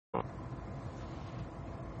So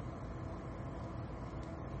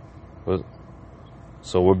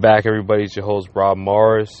we're back, everybody. It's your host, Rob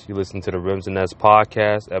Morris. You listen to the Rims&Nets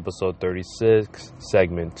podcast, episode 36,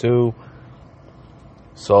 segment 2.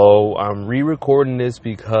 So I'm re-recording this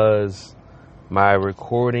because my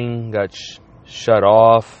recording got shut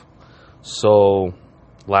off. So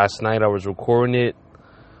last night I was recording it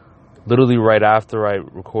literally right after I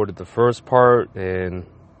recorded the first part, and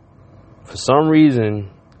for some reason,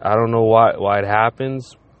 I don't know why it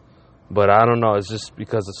happens, but I don't know. It's just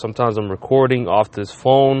because sometimes I'm recording off this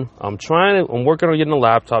phone. I'm working on getting a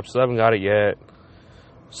laptop, so I haven't got it yet.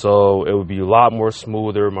 So it would be a lot more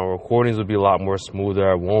smoother. My recordings would be a lot more smoother.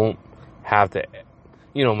 I won't have to,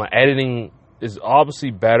 my editing is obviously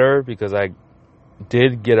better because I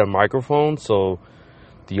did get a microphone. So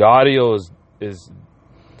the audio is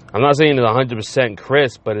I'm not saying it's 100%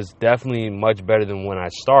 crisp, but it's definitely much better than when I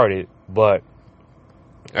started. But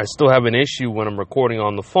I still have an issue when I'm recording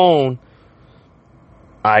on the phone.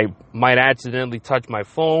 I might accidentally touch my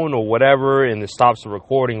phone or whatever, and it stops the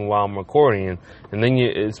recording while I'm recording. And then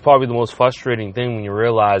it's probably the most frustrating thing when you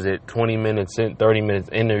realize it 20 minutes in, 30 minutes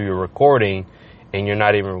into your recording, and you're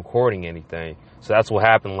not even recording anything. So that's what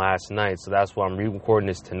happened last night. So that's why I'm re-recording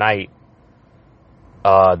this tonight,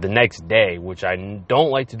 the next day, which I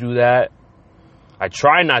don't like to do that. I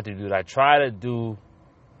try not to do that. I try to do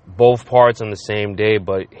both parts on the same day,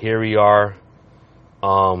 but here we are,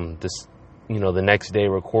 the next day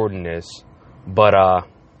recording this. But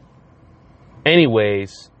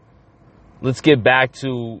anyways, let's get back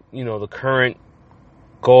to the current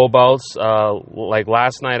go-abouts. Like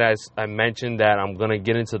last night I mentioned that I'm gonna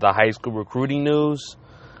get into the high school recruiting news.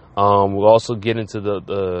 We'll also get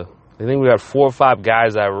into I think we got 4 or 5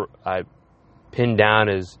 guys I pinned down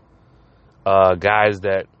as guys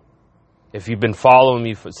that, if you've been following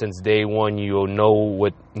me since day one, you'll know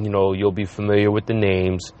you'll be familiar with the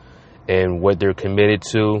names and what they're committed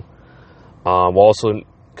to. We'll also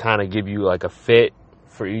kind of give you like a fit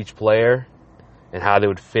for each player and how they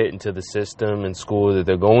would fit into the system and school that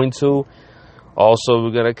they're going to. Also,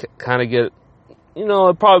 we're going to kind of get,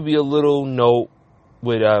 it'll probably be a little note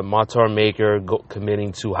with Matur Maker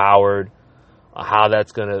committing to Howard, how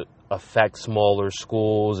that's going to affect smaller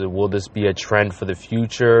schools, and will this be a trend for the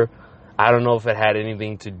future? I don't know if it had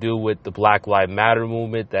anything to do with the Black Lives Matter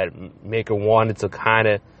movement that Maker wanted to kind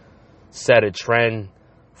of set a trend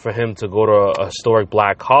for him to go to a historic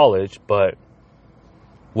black college, but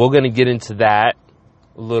we're going to get into that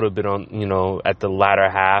a little bit on, at the latter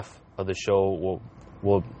half of the show.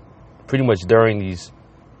 We'll pretty much during these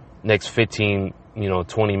next 15,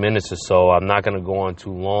 20 minutes or so. I'm not going to go on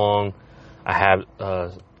too long. I have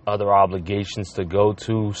other obligations to go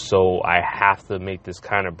to, so I have to make this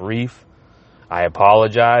kind of brief. I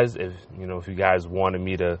apologize if you guys wanted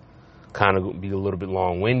me to kind of be a little bit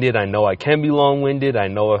long-winded. I know I can be long-winded. I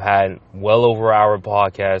know I've had well over hour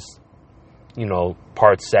podcasts,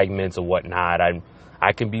 part segments or whatnot.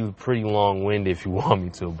 I can be pretty long-winded if you want me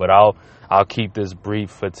to, but I'll keep this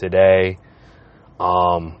brief for today.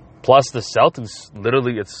 Plus the Celtics,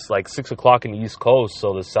 literally it's like 6 o'clock in the East Coast,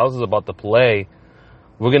 so the Celtics are about to play.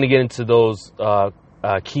 We're going to get into those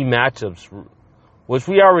key matchups, which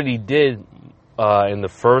we already did in the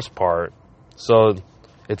first part. So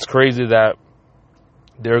it's crazy that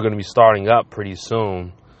they're going to be starting up pretty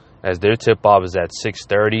soon, as their tip-off is at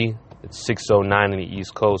 6:30. It's 6:09 in the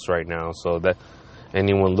East Coast right now. So that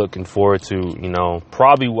anyone looking forward to,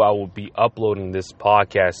 probably I will be uploading this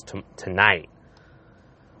podcast tonight.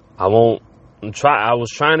 I was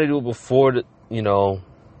trying to do it before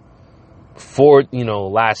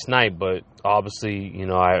last night, but obviously,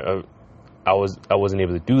 I wasn't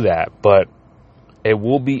able to do that. But it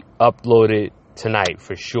will be uploaded tonight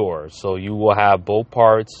for sure. So you will have both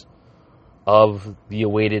parts of the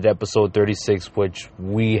awaited episode 36, which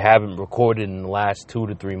we haven't recorded in the last 2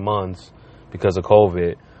 to 3 months because of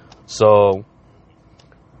COVID. So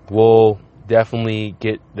we'll definitely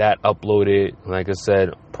get that uploaded. Like I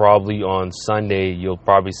said, probably on Sunday, you'll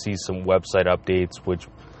probably see some website updates, which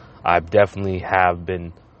I definitely have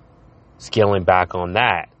been scaling back on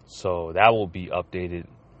that. So that will be updated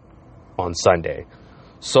on Sunday.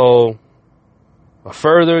 So without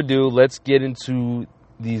further ado, let's get into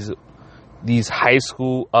these high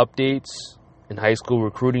school updates and high school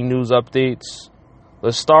recruiting news updates.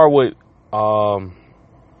 Let's start with my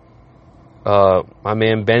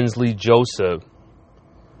man Bensley Joseph,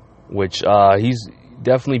 which he's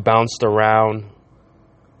definitely bounced around.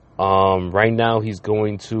 Right now he's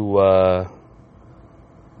going to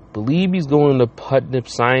believe he's going to Putnam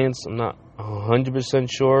Science. I'm not 100%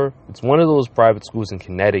 sure. It's one of those private schools in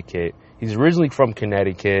Connecticut. He's originally from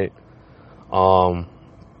Connecticut.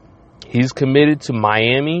 He's committed to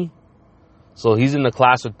Miami. So he's in the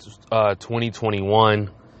class of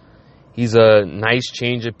 2021. He's a nice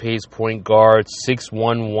change of pace point guard, 6'1",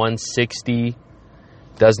 160.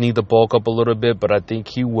 Does need to bulk up a little bit, but I think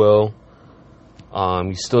he will.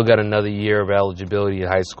 He's still got another year of eligibility in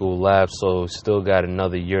high school left, so still got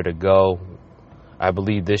another year to go. I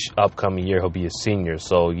believe this upcoming year he'll be a senior.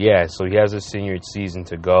 So he has a senior season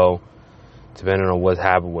to go, depending on what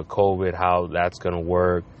happened with COVID, how that's going to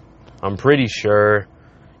work. I'm pretty sure,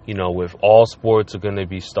 with all sports are going to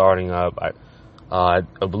be starting up. I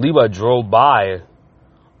believe I drove by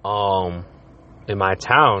in my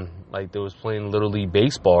town, like they was playing Little League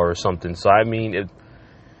Baseball or something. So, I mean,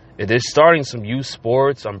 if they're starting some youth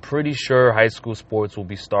sports, I'm pretty sure high school sports will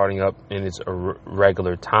be starting up in its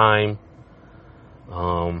regular time.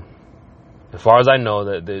 As far as I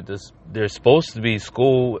know, there's supposed to be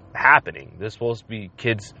school happening. There's supposed to be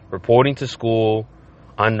kids reporting to school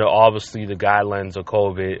under, obviously, the guidelines of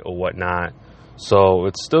COVID or whatnot. So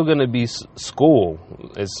it's still going to be school.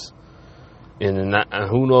 And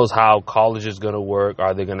who knows how college is going to work?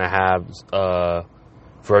 Are they going to have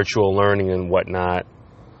virtual learning and whatnot?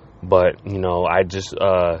 But, I just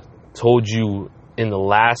told you in the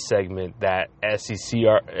last segment that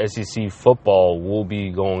SEC football will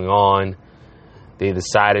be going on. They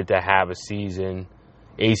decided to have a season.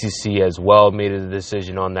 ACC as well made a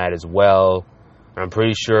decision on that as well. I'm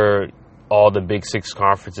pretty sure all the Big Six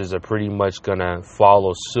conferences are pretty much going to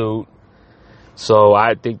follow suit. So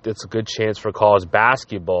I think that's a good chance for college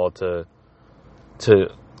basketball to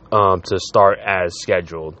start as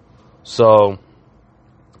scheduled. So,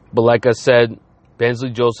 but like I said,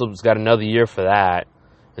 Bensley Joseph's got another year for that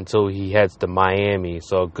until he heads to Miami.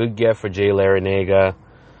 So a good get for Jay Larranaga.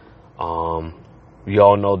 We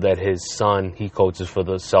all know that his son, he coaches for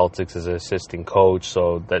the Celtics as an assistant coach,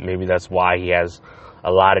 so that's why he has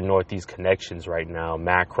a lot of Northeast connections right now.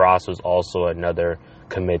 Matt Cross was also another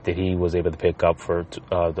commit that he was able to pick up for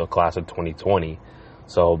the class of 2020.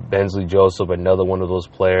 So Bensley Joseph, another one of those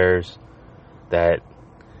players that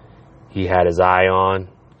he had his eye on,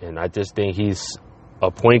 and I just think he's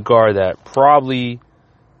a point guard that probably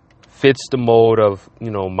fits the mold of,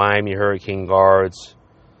 Miami Hurricane guards,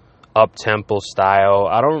 up-tempo style.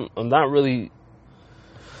 I'm not really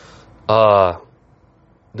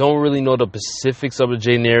don't really know the specifics of the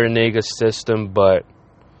Jay Larranaga system, but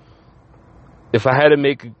if I had to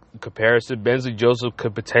make a comparison, Bensley Joseph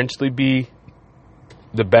could potentially be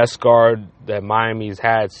the best guard that Miami's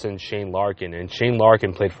had since Shane Larkin. And Shane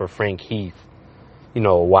Larkin played for Frank Heath, a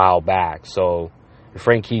while back. So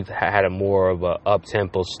Frank Heath had a more of a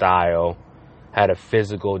up-tempo style, had a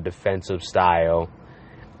physical defensive style.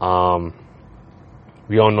 We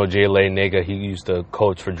all know Jay Larranaga, he used to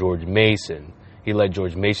coach for George Mason. He led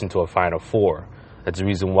George Mason to a Final Four. That's the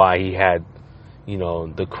reason why he had,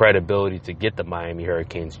 the credibility to get the Miami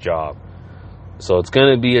Hurricanes job. So it's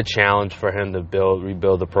going to be a challenge for him to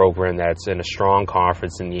rebuild the program that's in a strong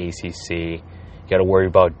conference in the ACC. You got to worry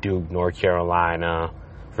about Duke, North Carolina,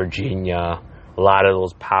 Virginia, a lot of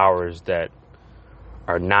those powers that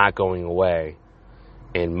are not going away.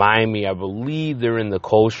 And Miami, I believe they're in the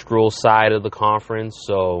coastal side of the conference,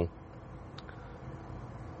 so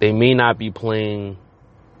they may not be playing.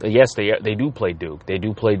 Yes, they do play Duke. They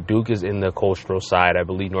do play Duke is in the coastal side. I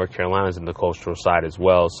believe North Carolina is in the coastal side as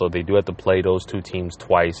well. So they do have to play those two teams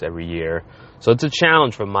twice every year. So it's a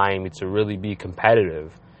challenge for Miami to really be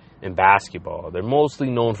competitive in basketball. They're mostly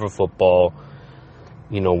known for football.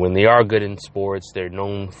 When they are good in sports, they're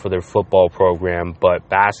known for their football program. But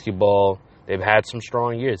basketball, they've had some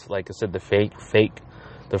strong years. Like I said, the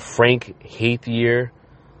Frank Heath year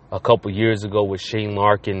a couple years ago with Shane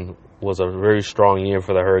Larkin was a very strong year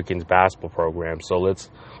for the Hurricanes basketball program. So let's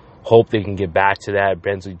hope they can get back to that.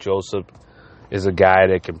 Bensley Joseph is a guy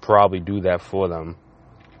that can probably do that for them.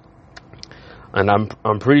 And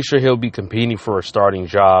I'm pretty sure he'll be competing for a starting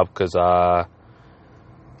job because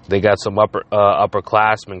they got some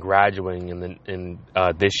upperclassmen graduating in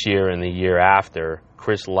this year and the year after.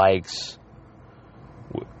 Chris Likes,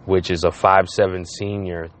 which is a 5'7"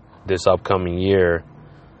 senior this upcoming year.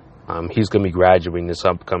 He's going to be graduating this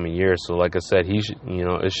upcoming year. So, like I said,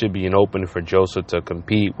 it should be an opening for Joseph to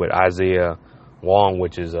compete with Isaiah Wong,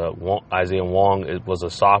 Isaiah Wong was a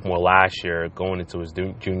sophomore last year going into his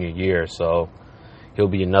junior year. So he'll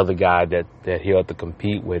be another guy that he'll have to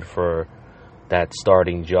compete with for that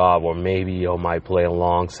starting job, or maybe he might play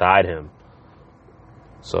alongside him.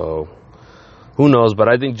 So who knows? But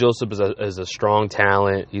I think Joseph is a strong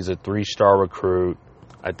talent. He's a 3-star recruit.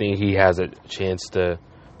 I think he has a chance to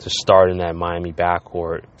start in that Miami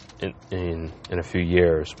backcourt in a few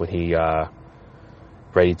years when he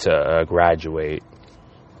ready to graduate.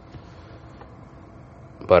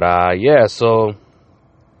 But yeah, so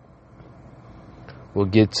we'll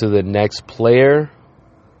get to the next player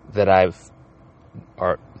that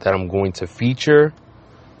I'm going to feature.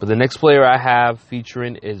 But the next player I have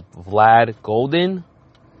featuring is Vlad Golden.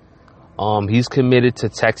 He's committed to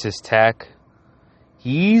Texas Tech.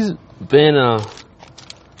 He's been a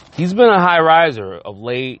high riser of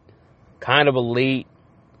late, kind of a late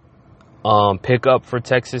pickup for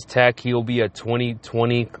Texas Tech. He'll be a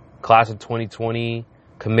 2020 class of 2020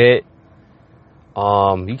 commit.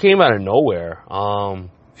 He came out of nowhere. A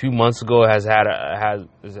few months ago has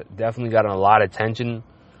definitely gotten a lot of attention.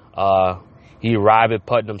 He arrived at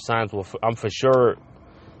Putnam Science. Well, I'm for sure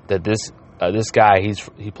that this guy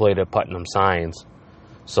he played at Putnam Science.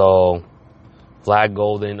 So Vlad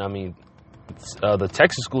Golden, I mean, the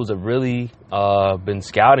Texas schools have really been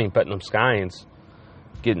scouting Putnam Science,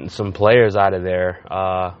 getting some players out of there.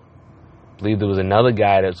 I believe there was another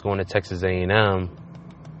guy that's going to Texas A&M.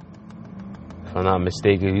 If I'm not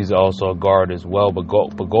mistaken, he's also a guard as well. But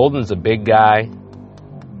Golden's a big guy.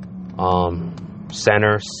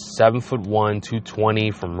 Center, 7'1",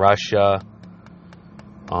 220 from Russia.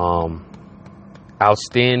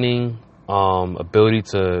 Outstanding ability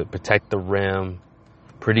to protect the rim.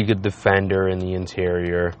 Pretty good defender in the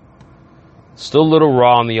interior. Still a little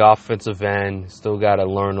raw on the offensive end. Still got to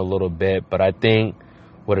learn a little bit. But I think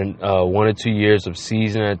with 1 or 2 years of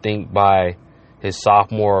season, I think by his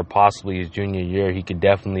sophomore or possibly his junior year, he could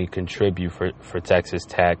definitely contribute for Texas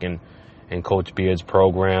Tech and Coach Beard's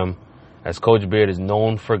program. As Coach Beard is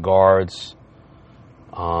known for guards,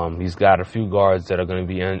 he's got a few guards that are going to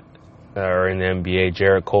be in the NBA.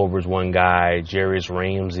 Jarrett Culver's one guy. Jarius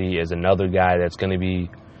Ramsey is another guy that's going to be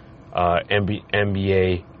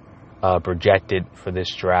NBA projected for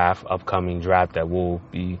this upcoming draft that will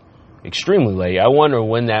be extremely late. I wonder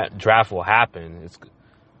when that draft will happen.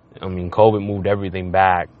 COVID moved everything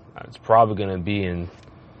back. It's probably going to be in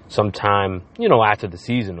sometime, after the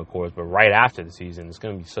season, of course, but right after the season. It's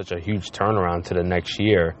going to be such a huge turnaround to the next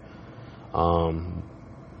year. We'll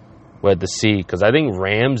have to see, because I think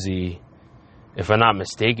Ramsey, if I'm not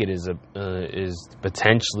mistaken, is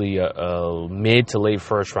potentially a mid to late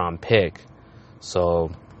first round pick.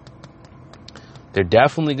 So they're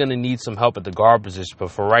definitely going to need some help at the guard position.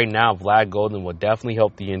 But for right now, Vlad Golden will definitely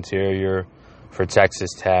help the interior for Texas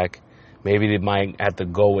Tech. Maybe they might have to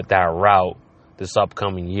go with that route this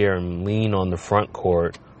upcoming year and lean on the front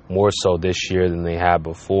court more so this year than they had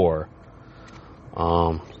before.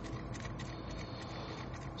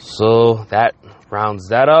 So that rounds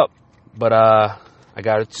that up. But I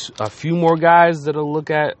got a few more guys that I'll look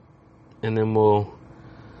at, and then we'll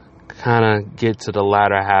kind of get to the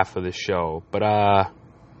latter half of the show. But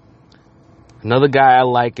another guy I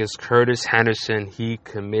like is Curtis Henderson. He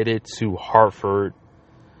committed to Hartford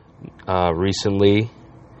recently.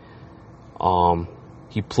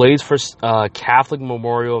 He plays for Catholic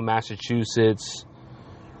Memorial, Massachusetts,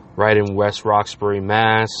 right in West Roxbury,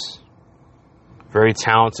 Mass. Very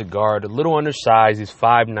talented guard, a little undersized. He's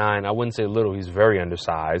 5'9". I wouldn't say little, he's very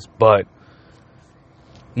undersized, but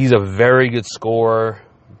he's a very good scorer.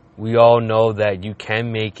 We all know that you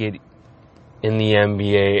can make it in the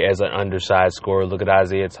NBA as an undersized scorer. Look at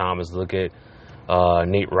Isaiah Thomas. Look at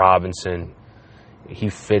Nate Robinson. He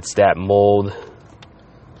fits that mold.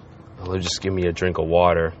 Just give me a drink of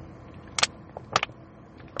water.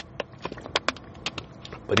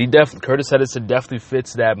 But Curtis Henderson definitely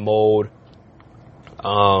fits that mold.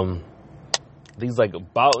 He's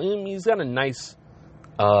he's got a nice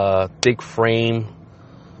thick frame,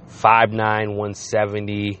 5'9",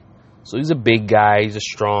 170. So he's a big guy. He's a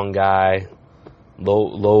strong guy.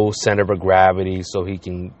 Low center of gravity, so he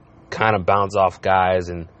can kind of bounce off guys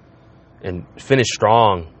and finish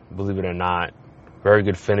strong, believe it or not. Very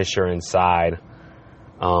good finisher inside.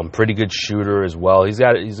 Pretty good shooter as well. He's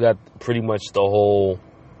got pretty much the whole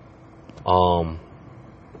I'm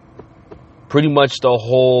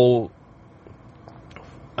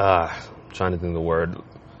trying to think of the word.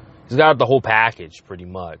 He's got the whole package pretty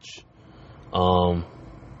much.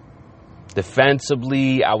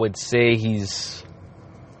 Defensively, I would say he's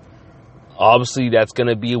obviously that's going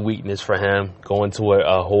to be a weakness for him, going to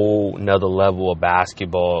a whole nother level of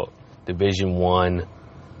basketball, Division I.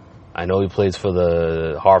 I know he plays for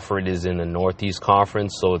the Hartford is in the Northeast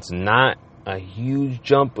Conference, so it's not a huge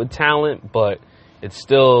jump with talent, but it's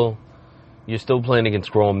still, you're still playing against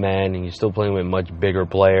grown men and you're still playing with much bigger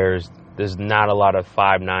players. There's not a lot of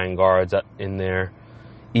 5'9" guards in there.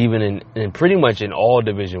 even in pretty much in all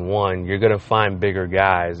Division One, you're gonna find bigger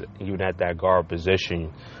guys even at that guard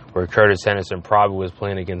position. Where Curtis Henderson probably was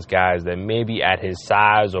playing against guys that maybe at his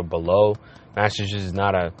size or below. Massachusetts is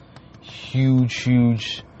not a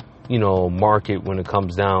huge, market when it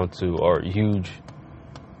comes down to, or huge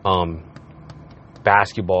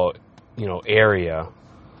basketball, area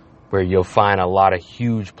where you'll find a lot of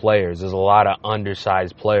huge players. There's a lot of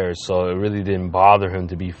undersized players, so it really didn't bother him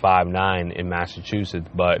to be 5'9" in Massachusetts,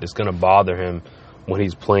 but it's going to bother him when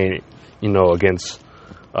he's playing, against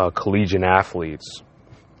collegiate athletes.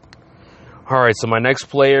 All right, so my next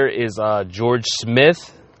player is George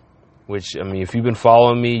Smith, which, if you've been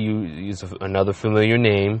following me, he's another familiar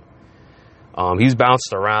name. He's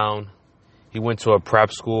bounced around. He went to a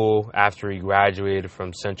prep school after he graduated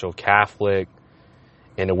from Central Catholic,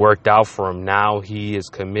 and it worked out for him. Now he is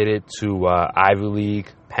committed to Ivy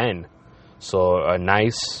League Penn. So a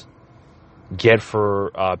nice get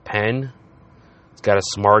for Penn. He's got a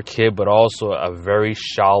smart kid, but also a very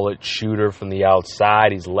solid shooter from the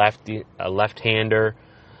outside. He's a left-hander.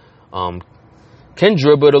 Can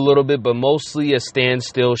dribble it a little bit, but mostly a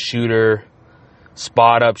standstill shooter,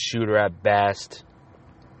 spot-up shooter at best.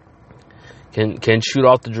 Can shoot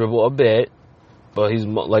off the dribble a bit, but he's,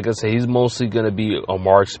 like I said, he's mostly going to be a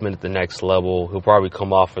marksman at the next level. He'll probably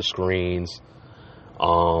come off of screens,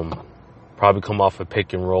 probably come off of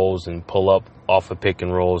pick and rolls and pull up off of pick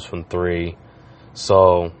and rolls from three.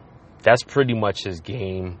 So that's pretty much his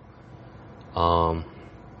game.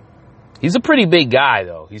 He's a pretty big guy,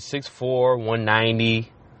 though. He's 6'4",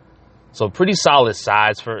 190. So pretty solid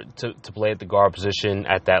size to play at the guard position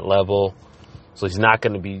at that level. So he's not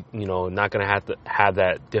going to be, not going to have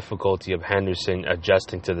that difficulty of Henderson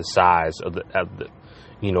adjusting to the size of the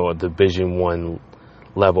Division One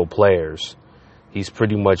level players. He's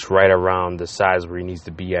pretty much right around the size where he needs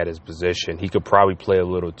to be at his position. He could probably play a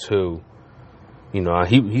little two.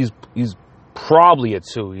 He's probably a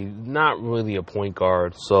two. He's not really a point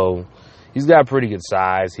guard, so he's got pretty good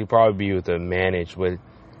size. He'll probably be able to manage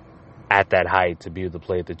at that height to be able to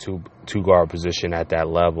play at the two guard position at that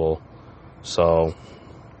level. So,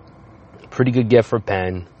 pretty good get for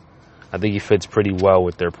Penn. I think he fits pretty well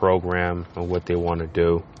with their program and what they want to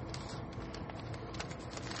do.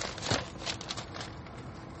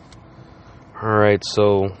 All right,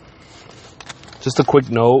 so just a quick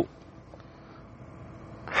note.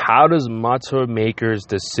 How does Matur Maker's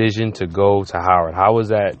decision to go to Howard, how was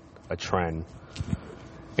that a trend?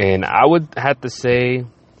 And I would have to say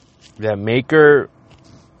that Maker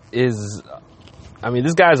is...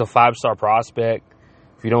 this guy is a 5-star prospect.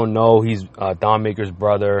 If you don't know, he's Don Maker's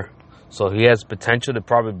brother. So he has potential to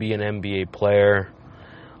probably be an NBA player.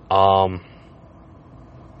 I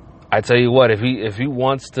tell you what, if he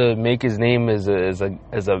wants to make his name as a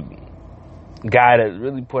guy that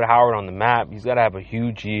really put Howard on the map, he's got to have a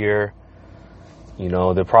huge year.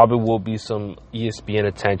 There probably will be some ESPN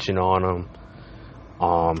attention on him.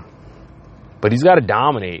 But he's got to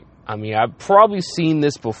dominate. I've probably seen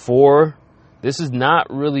this before. This is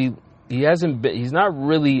not really, he's not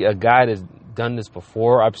really a guy that's done this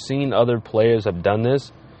before. I've seen other players have done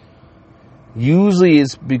this. Usually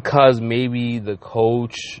it's because maybe the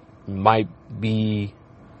coach might be,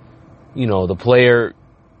 the player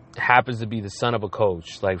happens to be the son of a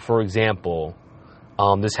coach. Like, for example,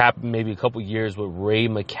 this happened maybe a couple years with Ray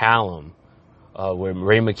McCallum, where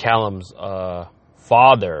Ray McCallum's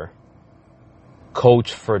father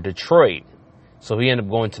coached for Detroit. So he ended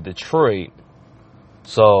up going to Detroit.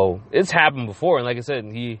 So it's happened before, and like I said,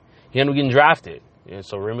 he ended up getting drafted.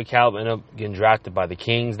 So Ray McCallum ended up getting drafted by the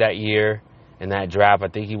Kings that year in that draft. I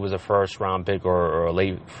think he was a first-round pick or a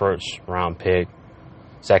late first-round pick,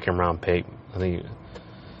 second-round pick. I think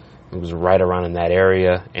it was right around in that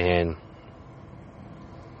area, and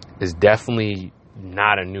it's definitely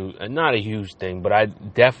not a huge thing, but I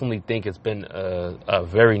definitely think it's been a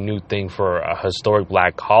very new thing for a historic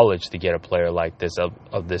black college to get a player like this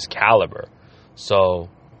of this caliber. So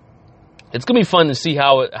it's gonna be fun to see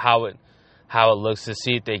how it looks, to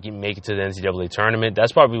see if they can make it to the NCAA tournament.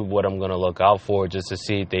 That's probably what I'm gonna look out for, just to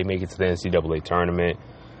see if they make it to the NCAA tournament.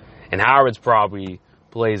 And Howard's probably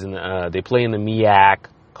plays in they play in the MEAC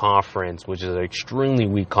conference, which is an extremely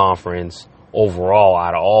weak conference overall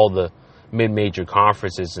out of all the mid-major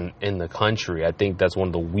conferences in the country. I think that's one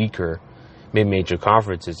of the weaker mid-major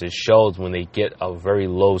conferences. It shows when they get a very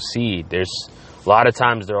low seed. There's a lot of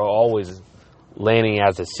times they're always landing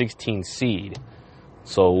as a 16th seed.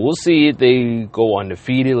 So we'll see if they go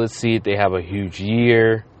undefeated. Let's see if they have a huge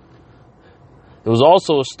year. There was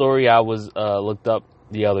also a story I was looked up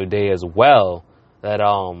the other day as well, that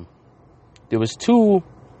there was two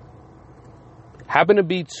happened to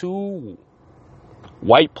be two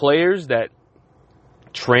white players that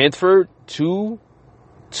transferred to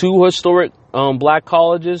two historic black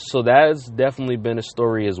colleges. So that has definitely been a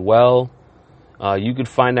story as well. You could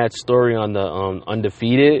find that story on the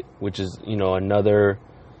Undefeated, which is, another,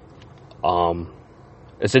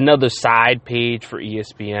 it's another side page for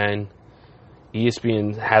ESPN.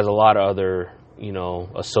 ESPN has a lot of other,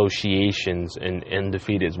 associations, and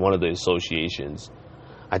Undefeated is one of the associations.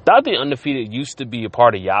 I thought the Undefeated used to be a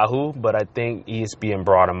part of Yahoo, but I think ESPN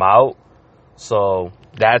brought them out. So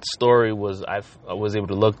that story I was able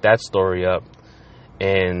to look that story up.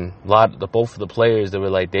 And both of the players, they were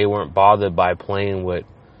like, they weren't bothered by playing with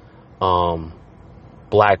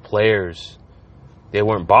black players. They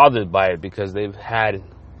weren't bothered by it because they've had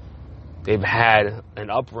an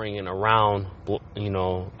upbringing around,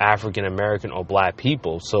 African American or black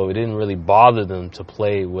people. So it didn't really bother them to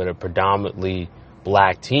play with a predominantly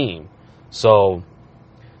black team. So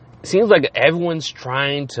it seems like everyone's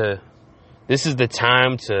trying to, this is the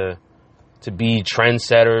time to be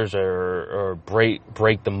trendsetters or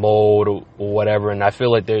break the mold or whatever. And I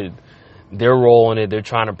feel like they're rolling it. They're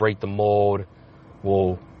trying to break the mold.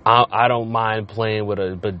 Well, I don't mind playing with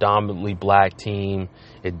a predominantly black team.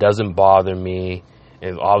 It doesn't bother me.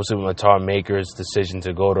 And obviously with Matur Maker's decision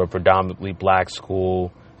to go to a predominantly black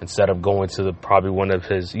school instead of going to probably one of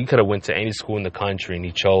his, he could have went to any school in the country and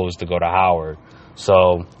he chose to go to Howard.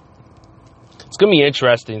 So it's going to be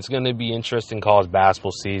interesting. It's going to be interesting college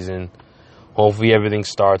basketball season. Hopefully everything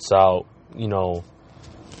starts out,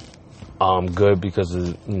 good because of,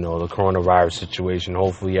 the coronavirus situation.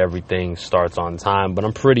 Hopefully everything starts on time, but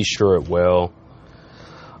I'm pretty sure it will.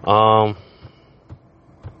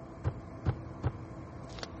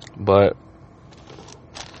 But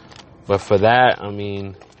for that, I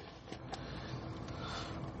mean,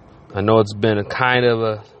 I know it's been a kind of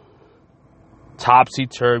a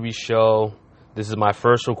topsy-turvy show. This is my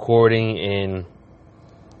first recording in,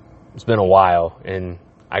 it's been a while, and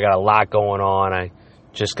I got a lot going on. I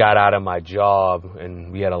just got out of my job,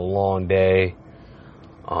 and we had a long day.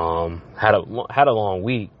 Had a long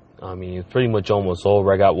week. I mean, it's pretty much almost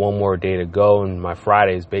over. I got one more day to go, and my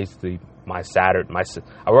Friday is basically my Saturday.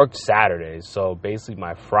 I work Saturdays, so basically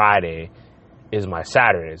my Friday is my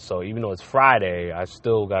Saturday. So even though it's Friday, I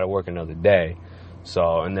still got to work another day.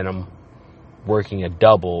 So, and then I'm working a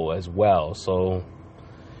double as well. So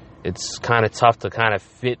it's kind of tough to kind of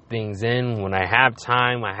fit things in. When I have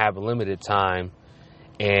time, I have limited time.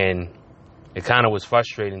 And it kind of was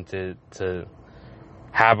frustrating to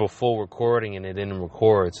have a full recording and it didn't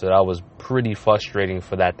record. So that was pretty frustrating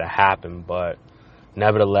for that to happen. But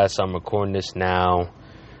nevertheless, I'm recording this now.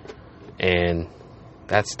 And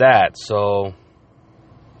that's that. So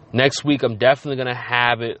next week, I'm definitely going to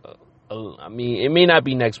have it. I mean, it may not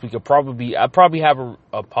be next week. I'll probably have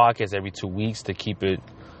a podcast every 2 weeks to keep it,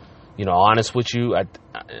 honest with you. I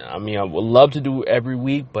mean, I would love to do every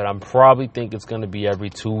week, but I'm probably think it's going to be every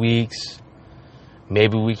 2 weeks.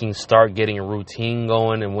 Maybe we can start getting a routine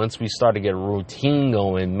going. And once we start to get a routine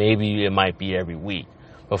going, maybe it might be every week.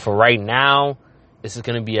 But for right now, this is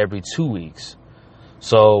going to be every 2 weeks.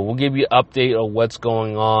 So we'll give you an update of what's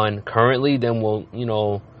going on currently. Then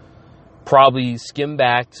we'll, probably skim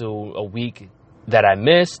back to a week that I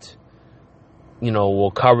missed.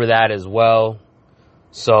 We'll cover that as well.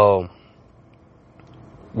 So,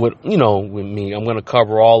 with me, I'm going to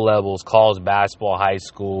cover all levels: college basketball, high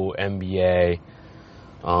school, NBA.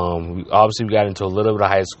 We got into a little bit of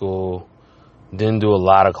high school. Didn't do a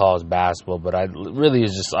lot of college basketball, but I really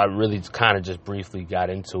kind of just briefly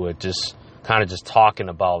got into it. Just kind of just talking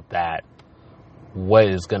about that. What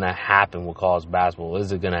is going to happen with college basketball?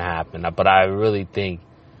 Is it going to happen? But I really think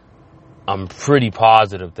I'm pretty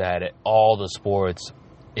positive that all the sports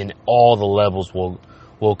in all the levels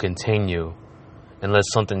will continue unless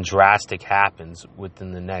something drastic happens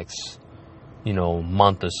within the next,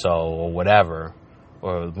 month or so or whatever.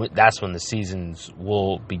 Or that's when the seasons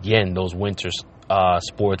will begin. Those winter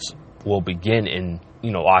sports will begin in,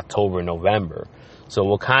 October, November. So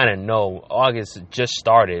we'll kind of know. August just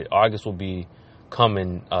started. August will be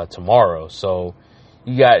coming tomorrow. So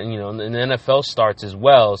you got, and the NFL starts as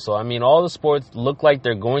well. So, I mean, all the sports look like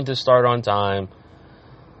they're going to start on time,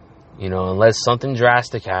 unless something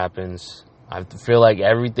drastic happens. I feel like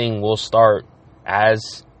everything will start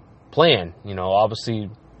as planned. Obviously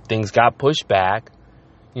things got pushed back,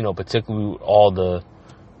 particularly all the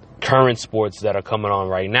current sports that are coming on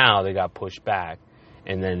right now, they got pushed back.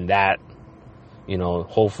 And then that,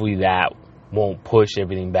 hopefully that won't push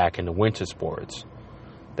everything back into winter sports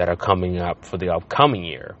that are coming up for the upcoming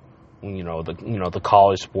year. the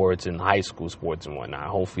college sports and high school sports and whatnot.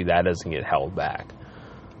 Hopefully that doesn't get held back.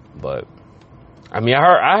 But I mean,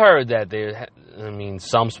 I heard that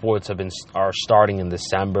some sports are starting in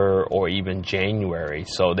December or even January,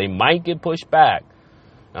 so they might get pushed back.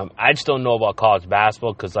 I just don't know about college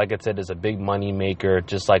basketball because, like I said, it's a big money maker.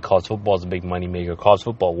 Just like college football is a big money maker, college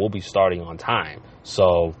football will be starting on time.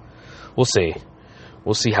 So we'll see.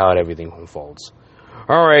 We'll see how everything unfolds.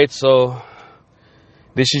 All right, so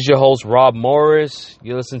this is your host, Rob Morris.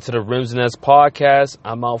 You listen to the Rims&Nets podcast.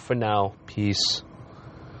 I'm out for now. Peace.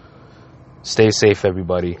 Stay safe,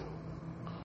 everybody.